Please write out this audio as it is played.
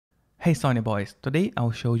Hey Sony boys, today I'll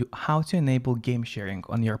show you how to enable game sharing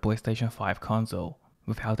on your PlayStation 5 console.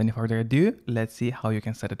 Without any further ado, let's see how you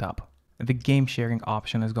can set it up. The game sharing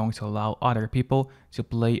option is going to allow other people to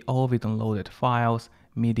play all the downloaded files,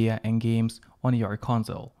 media and games on your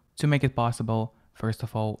console. To make it possible, first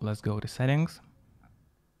of all, let's go to settings.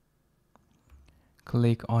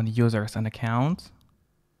 Click on users and accounts.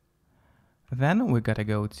 Then we gotta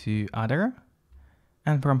go to other.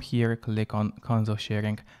 And from here, click on console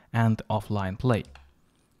sharing and offline play.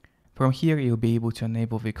 From here, you'll be able to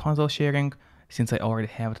enable the console sharing. Since I already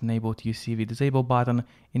have it enabled, you see the disable button.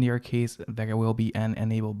 In your case, there will be an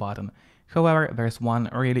enable button. However, there's one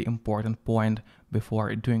really important point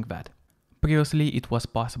before doing that. Previously, it was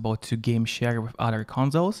possible to game share with other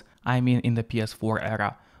consoles, I mean in the PS4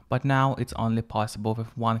 era, but now it's only possible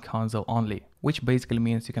with one console only, which basically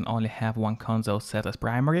means you can only have one console set as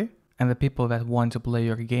primary, and the people that want to play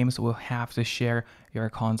your games will have to share your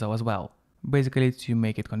console as well. Basically, to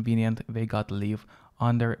make it convenient, they gotta live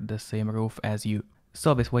under the same roof as you.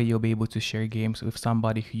 So this way you'll be able to share games with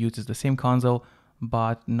somebody who uses the same console,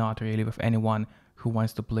 but not really with anyone who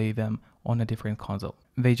wants to play them on a different console.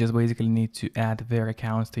 They just basically need to add their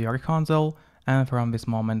accounts to your console, and from this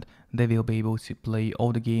moment they will be able to play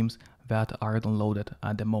all the games that are downloaded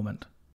at the moment.